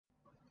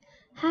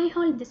Hi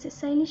all, this is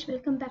Sailish.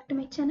 Welcome back to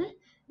my channel.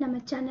 நம்ம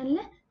சேனல்ல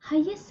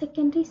higher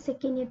secondary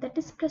second year that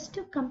is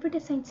 +2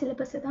 computer science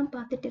சிலபஸை தான்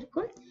பார்த்துட்டு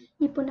இருக்கோம்.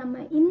 இப்போ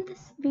நம்ம இந்த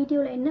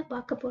வீடியோவில் என்ன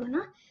பார்க்க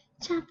போறோம்னா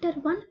சாப்டர்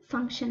 1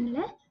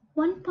 ஃபங்க்ஷனில்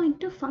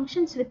 1.2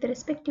 functions with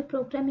respect to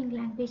programming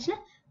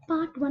லாங்குவேஜில்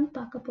பார்ட் 1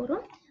 பார்க்க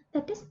போகிறோம்.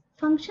 தட் இஸ்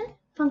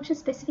ஃபங்க்ஷன்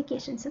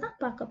ஸ்பெசிஃபிகேஷன்ஸ் தான்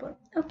பார்க்க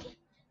போகிறோம்.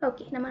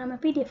 ஓகே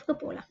நம்ம பிடிஎஃப்க்கு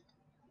போகலாம்.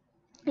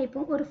 இப்போ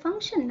ஒரு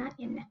ஃபங்க்ஷன்னா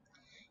என்ன?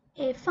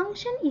 A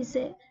function is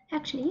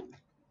actually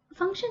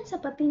ஃபங்க்ஷன்ஸை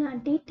பற்றி நான்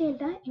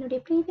டீட்டெயில்டாக என்னுடைய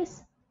ப்ரீவியஸ்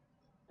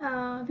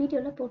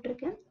வீடியோவில்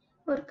போட்டிருக்கேன்.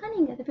 ஒருக்கா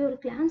நீங்கள் அதை போய் ஒரு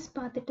கிளான்ஸ்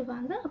பார்த்துட்டு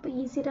வாங்க, அப்போ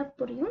ஈஸியாக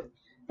புரியும்.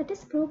 தட்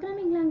இஸ்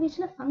ப்ரோக்ராமிங்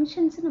லாங்குவேஜில்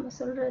ஃபங்க்ஷன்ஸ் நம்ம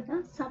சொல்கிறது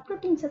தான்,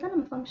 சப்ரூட்டீன்ஸை தான்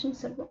நம்ம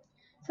ஃபங்க்ஷன்ஸ் சொல்லுவோம்.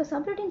 ஸோ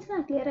சப்ரூட்டீன்ஸ்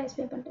நான் கிளியராக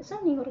எக்ஸ்பிளைன் பண்ணிட்டேன். ஸோ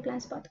நீங்கள் ஒரு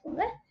கிளான்ஸ்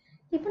பார்த்துக்கோங்க.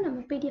 இப்போ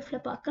நம்ம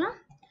பிடிஎஃப்பில் பார்க்கலாம்.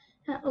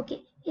 Okay,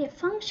 a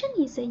function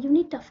is a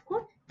unit of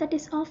code that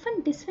is often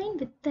defined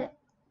with the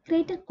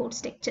greater code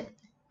structure.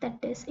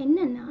 That is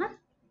என்னன்னா,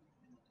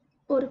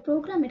 ஒரு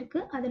ப்ரோக்ராம்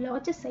இருக்குது, அது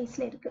லார்ஜஸ்ட்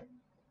சைஸில் இருக்குது.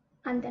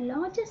 அந்த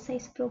லார்ஜஸ்ட்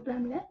சைஸ்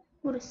ப்ரோக்ராமில்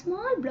ஒரு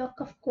ஸ்மால்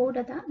பிளாக் ஆஃப்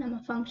கோடை தான் நம்ம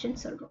ஃபங்க்ஷன்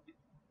சொல்கிறோம்.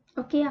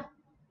 ஓகேயா,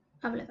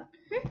 அவ்வளோதான்.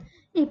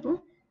 இப்போ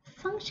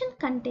function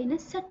contain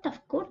a set of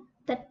code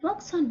that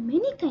works on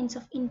many kinds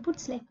of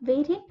inputs like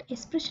variant,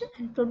 expression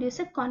and produce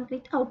a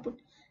concrete output.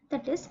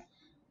 That is,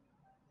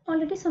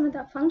 already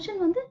சொன்னதா,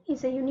 ஃபங்க்ஷன் வந்து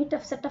is a unit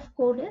of set of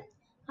code.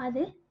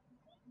 அது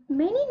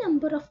many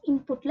number of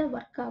inputல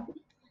work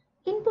ஆகும்.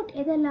 Input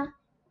எதெல்லாம்?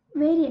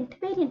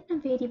 வேரியண்ட்னா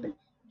variable,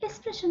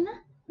 எக்ஸ்பிரஷன்னா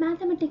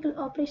mathematical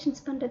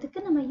operations பண்ணுறதுக்கு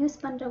நம்ம use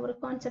பண்ணுற ஒரு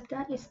concept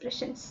தான்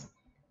expressions.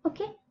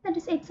 Okay, that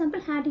is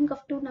example adding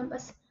of 2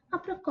 numbers.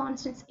 அப்புறம்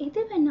கான்ஸ்டன்ட்ஸ்,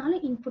 எது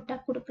வேணாலும் இன்புட்டாக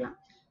கொடுக்கலாம்.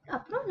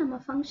 அப்புறம் நம்ம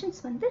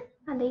ஃபங்க்ஷன்ஸ் வந்து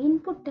அந்த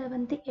இன்புட்டை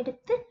வந்து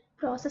எடுத்து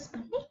ப்ராசஸ்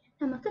பண்ணி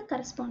நமக்கு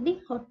கரஸ்பாண்டிங்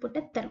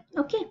அவுட்புட்டை தரும்.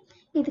 ஓகே,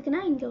 இதுக்கு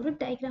நான் இங்கே ஒரு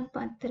டயக்ராம்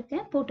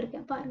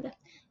போட்டிருக்கேன் பாருங்கள்.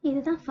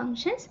 இதுதான்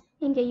ஃபங்க்ஷன்ஸ்.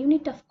 இங்கே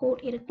யூனிட் ஆஃப்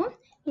கோட் இருக்கும்.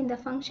 இந்த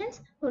ஃபங்க்ஷன்ஸ்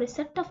ஒரு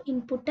செட் ஆஃப்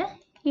இன்புட்டை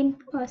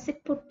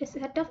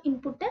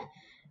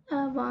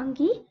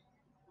வாங்கி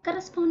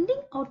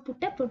கரஸ்பாண்டிங்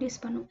அவுட்புட்டை ப்ரொடியூஸ்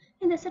பண்ணும்.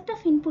 இந்த செட்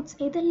ஆஃப் இன்புட்ஸ்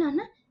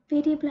எதெல்லாம்னா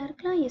வேரியபிளாக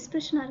இருக்கலாம்,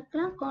 எக்ஸ்பிரஷனாக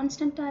இருக்கலாம்,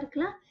 கான்ஸ்டண்ட்டாக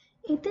இருக்கலாம்,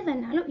 எது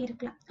வேணாலும்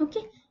இருக்கலாம்.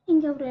 ஓகே,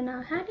 இங்கே ஒரு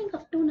நான் ஆடிங்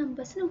ஆஃப் 2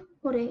 numbers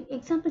ஒரு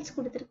எக்ஸாம்பிள்ஸ்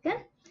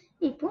கொடுத்துருக்கேன்.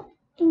 இப்போ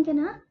இங்கே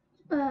நான்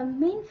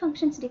மெயின்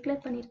ஃபங்க்ஷன்ஸ்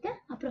டிக்ளேர் பண்ணியிருக்கேன்.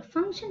 அப்புறம்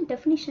ஃபங்க்ஷன்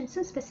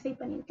டெஃபினிஷன்ஸும் ஸ்பெசிஃபை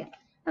பண்ணியிருக்கேன்.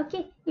 ஓகே,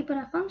 இப்போ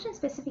நான் ஃபங்க்ஷன்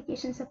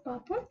ஸ்பெசிஃபிகேஷன்ஸை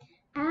பார்ப்போம்.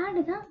 ஆட்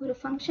தான் ஒரு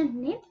ஃபங்க்ஷன்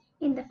நேம்.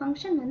 இந்த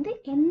ஃபங்க்ஷன் வந்து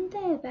எந்த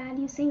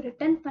வேல்யூஸையும்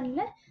ரிட்டர்ன்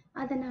பண்ணல,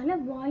 அதனால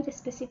வாய்ட்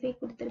ஸ்பெசிஃபை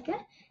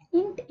கொடுத்துருக்கேன்.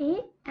 Int a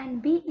and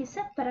b is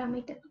a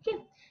parameter. Okay,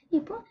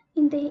 இப்போ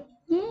இந்த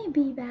a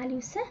b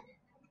வேல்யூஸை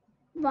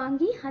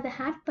வாங்கி அதை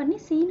ஆட் பண்ணி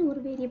cன்னு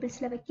ஒரு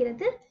வேரியபிள்ஸில்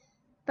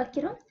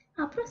வைக்கிறோம்.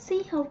 அப்புறம்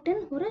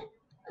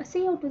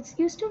cout is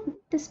used to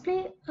display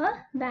a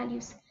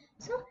values.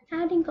 So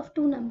adding of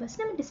 2 numbers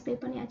நம்ம டிஸ்பிளே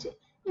பண்ணியாச்சு.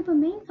 இப்போ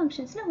மெயின்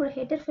ஃபங்க்ஷன்ஸில் ஒரு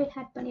ஹெடர் ஃபைல்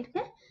ஆட்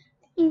பண்ணியிருக்கேன்.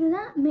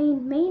 இதுதான்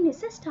main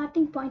is a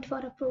starting point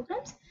for a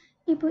programs.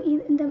 இப்போ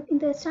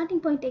இந்த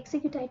ஸ்டார்டிங் பாயிண்ட்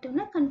எக்ஸிக்யூட்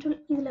ஆகிட்டோம்னா கண்ட்ரோல்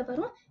இதில்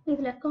வரும்.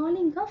 இதில்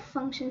காலிங் ஆஃப்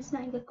ஃபங்க்ஷன்ஸ்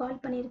நான் இங்கே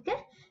கால்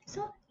பண்ணியிருக்கேன்.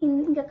 ஸோ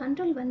இங்கே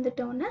கண்ட்ரோல்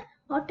வந்துட்டோன்னா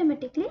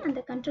ஆட்டோமேட்டிக்லி அந்த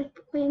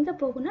கண்ட்ரோல் எங்கே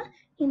போகும்னா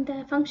இந்த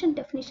ஃபங்க்ஷன்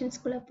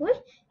டெஃபினிஷன்ஸ்குள்ளே போய்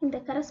இந்த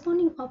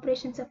கரஸ்பாண்டிங்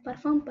ஆப்ரேஷன்ஸை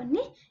பர்ஃபார்ம்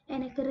பண்ணி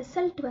எனக்கு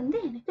ரிசல்ட் வந்து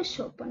எனக்கு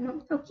ஷோ பண்ணும்.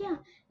 ஓகே,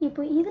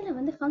 இப்போ இதில்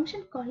வந்து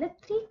ஃபங்க்ஷன் காலில்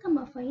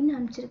 3,5ன்னு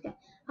அனுப்பிச்சிருக்கேன்.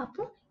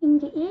 அப்போ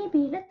இங்கே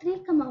ஏபியில்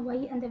 3,y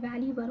அந்த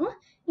வேல்யூ வரும்.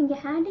 இங்கே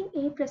handing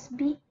a plus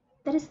b,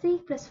 that is 3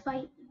 plus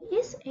 5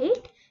 is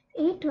 8.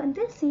 8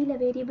 வந்து சியில்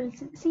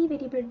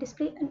வேரியபிள்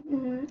டிஸ்பிளே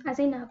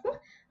அசைன் ஆகும்.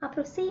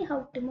 அப்புறம்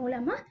cout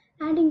மூலமாக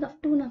ஆடிங் ஆஃப்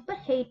 2 number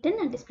 8ன்னு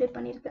நான் டிஸ்பிளே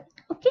பண்ணியிருக்கேன்.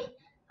 ஓகே,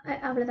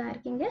 அவ்வளோதான்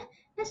இருக்கீங்க.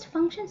 நெக்ஸ்ட்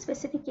ஃபங்க்ஷன்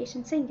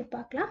ஸ்பெசிஃபிகேஷன்ஸை இங்கே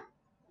பார்க்கலாம்.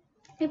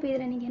 இப்போ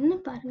இதில் நீங்கள் என்ன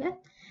பாருங்கள்,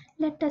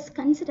 let us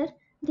consider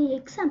the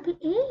example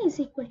a is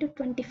equal to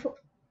 24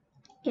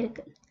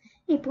 இருக்கு.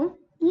 இப்போ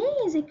a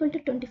is equal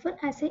to 24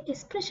 as a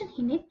expression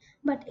in it,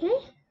 but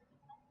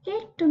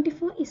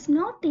a24 is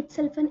not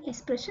itself an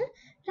expression,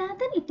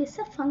 rather it is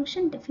a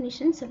function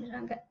definition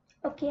சொல்றாங்க.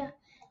 ஓகேயா,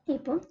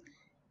 இப்போ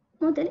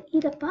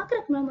இதை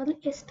பார்க்குறதுக்கு முதல்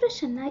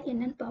எக்ஸ்பிரஷன்னா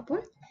என்னன்னு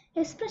பார்ப்போம்.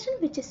 Expression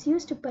which is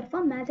used to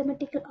perform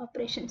mathematical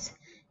operations.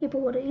 இப்போ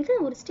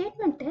ஒரு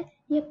ஸ்டேட்மெண்ட்டை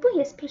எப்போ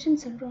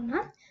எக்ஸ்பிரஷன் சொல்கிறோன்னா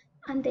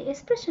அந்த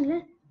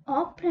எக்ஸ்பிரஷனில்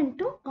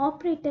ஆப்ரண்ட்டும்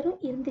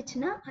ஆப்ரேட்டரும்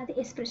இருந்துச்சுன்னா அது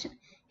எக்ஸ்பிரஷன்.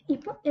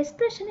 இப்போ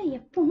எக்ஸ்பிரஷனை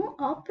எப்பவும்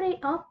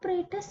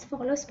ஆப்ரேட்டர்ஸ்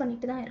ஃபாலோஸ்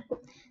பண்ணிட்டு தான்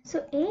இருக்கும். ஸோ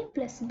a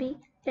plus b,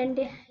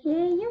 ரெண்டு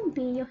ஏயும்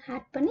பியும்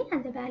ஆட் பண்ணி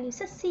அந்த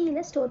வேல்யூஸை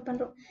சியில் ஸ்டோர்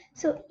பண்ணுறோம்.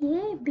 ஸோ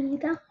a b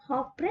தான்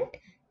ஆப்ரண்ட்.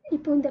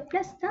 இப்போ இந்த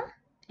ப்ளஸ் தான்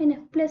என்ன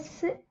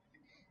ப்ளஸ்ஸு,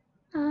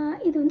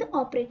 இது வந்து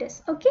ஆப்ரேட்டர்ஸ்.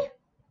 ஓகே,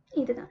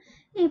 இதுதான்.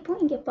 இப்போ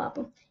இங்கே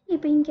பார்ப்போம்.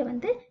 இப்போ இங்கே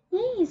வந்து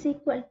a is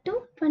equal to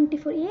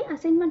 24, a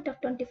assignment of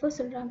 24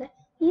 சொல்கிறாங்க.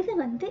 இது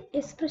வந்து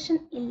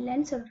எக்ஸ்பிரஷன்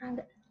இல்லைன்னு சொல்கிறாங்க.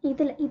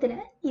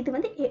 இது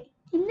வந்து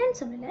இல்லைன்னு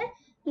சொல்லலை,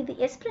 இது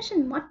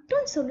எக்ஸ்பிரஷன்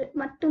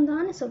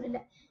மட்டும்தான்னு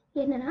சொல்லலை.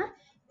 என்னன்னா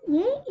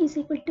a is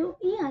equal to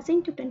e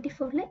assigned to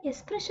 24ல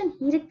expression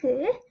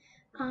இருக்குது,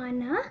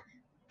 ஆனால்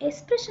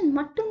எக்ஸ்பிரஷன்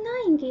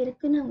மட்டும்தான் இங்கே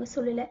இருக்குன்னு அவங்க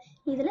சொல்லலை.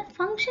 இதில்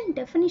ஃபங்க்ஷன்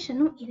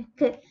டெஃபினிஷனும்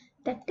இருக்குது.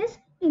 தட் இஸ்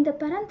இந்த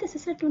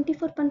parenthesisல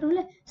 24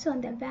 பண்றோம்ல, ஸோ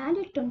அந்த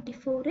வேல்யூ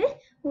 24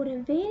 ஒரு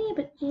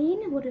வேரியபிள்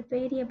ஏன்னு ஒரு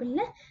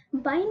வேரியபிள்ல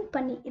பைண்ட்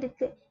பண்ணி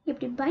இருக்கு.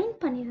 இப்படி பைண்ட்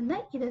பண்ணியிருந்தா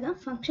இதுதான்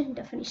ஃபங்க்ஷன்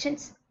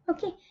டெஃபினிஷன்ஸ்.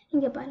 ஓகே,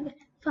 இங்க பாருங்க,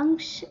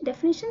 function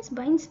definitions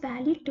binds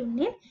value to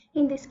name.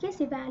 In this case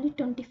the value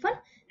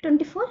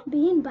 24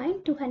 being bind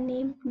to her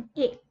name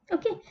a.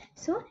 Okay,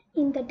 so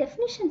இந்த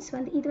definitions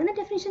வந்து இது வந்து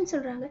definitions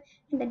சொல்றாங்க.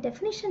 இந்த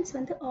definitions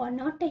வந்து are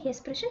not a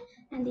expression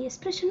and the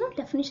expressionும்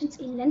definitions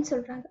இல்லைன்னு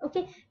சொல்றாங்க.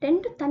 ஓகே,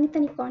 ரெண்டு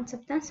தனித்தனி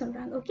கான்செப்ட் தான்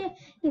சொல்றாங்க. ஓகே,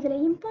 இதுல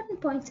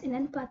இம்பார்ட்டன்ட் பாயிண்ட்ஸ்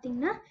என்னன்னு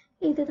பார்த்தீங்கன்னா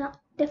இதுதான்,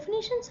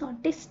 definitions are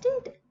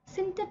distinct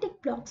synthetic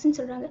blocks-ன்னு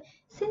சொல்றாங்க.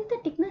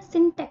 syntheticனா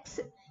syntax.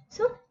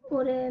 ஸோ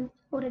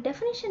ஒரு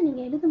டெஃபினேஷன்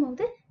நீங்கள் எழுதும்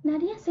போது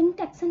நிறைய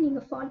சின்டெக்ஸை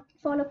நீங்கள்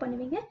ஃபாலோ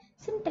பண்ணுவீங்க.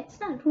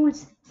 சின்டெக்ஸ்னா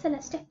ரூல்ஸ், சில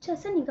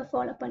ஸ்ட்ரக்சர்ஸை நீங்கள்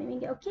ஃபாலோ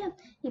பண்ணுவீங்க. ஓகே,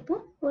 இப்போ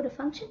ஒரு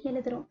ஃபங்க்ஷன்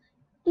எழுதுகிறோம்,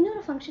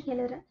 இன்னொரு ஃபங்க்ஷன்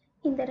எழுதுகிறேன்.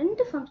 இந்த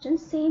ரெண்டு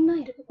ஃபங்க்ஷன்ஸ்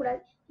சேமாக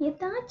இருக்கக்கூடாது.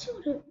 ஏதாச்சும்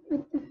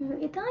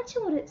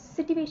ஒரு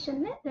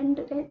சிச்சுவேஷனில்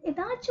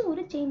ஏதாச்சும்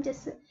ஒரு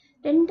சேஞ்சஸ்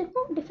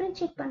ரெண்டுக்கும்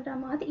டிஃப்ரென்ஷியேட் பண்ணுற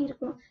மாதிரி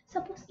இருக்கணும்.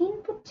 சப்போஸ்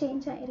இன்புட்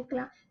சேஞ்சாக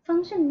இருக்கலாம்,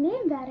 ஃபங்க்ஷன்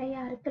நேம்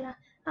வேறையாக இருக்கலாம்,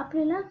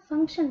 அப்படிலாம்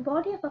function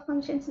body of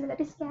functions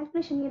that is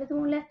calculation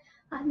எழுதுவோம்ல,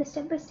 அந்த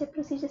ஸ்டெப் பை ஸ்டெப்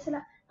ப்ரொசீஜர்ஸ்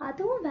எல்லாம்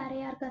அதுவும்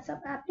வேறையாக இருக்கா.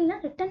 அப்படின்னா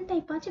ரிட்டன்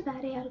டைப்பாச்சும்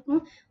வேறையாக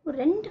இருக்கணும். ஒரு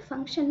ரெண்டு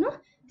ஃபங்க்ஷனும்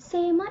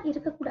சேமாக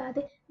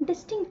இருக்கக்கூடாது.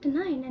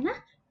 டிஸ்டிங்க்ட்னா என்னென்னா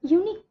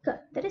யூனிக்,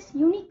 தட் இஸ்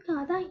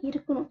யூனிக்காக தான்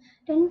இருக்கணும்.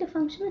 ரெண்டு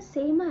ஃபங்க்ஷனும்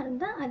சேமாக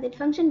இருந்தால் அது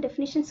ஃபங்க்ஷன்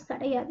டெஃபினிஷன்ஸ்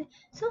கிடையாது.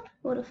 ஸோ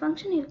ஒரு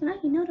ஃபங்க்ஷன் இருக்குன்னா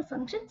இன்னொரு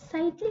ஃபங்க்ஷன்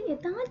சைட்லி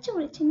ஏதாச்சும்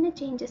ஒரு சின்ன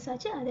சேஞ்சஸ்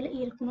ஆச்சு அதில்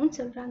இருக்கணும்னு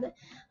சொல்கிறாங்க.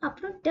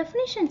 அப்புறம்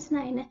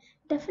டெஃபினிஷன்ஸ்னால் என்ன?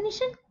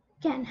 Definition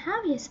can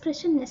have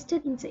expression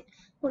nested inside.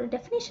 ஒரு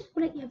definition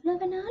குள்ள எவ்வளவு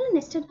வேணாலும்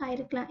nested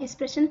ஆயிருக்கலாம்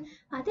expression.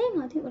 அதே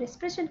மாதிரி ஒரு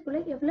expression குள்ள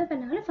எவ்வளவு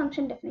வேணாலும்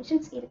function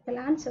definitions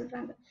இருக்கலாம்னு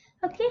சொல்றாங்க.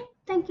 Okay,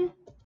 thank you.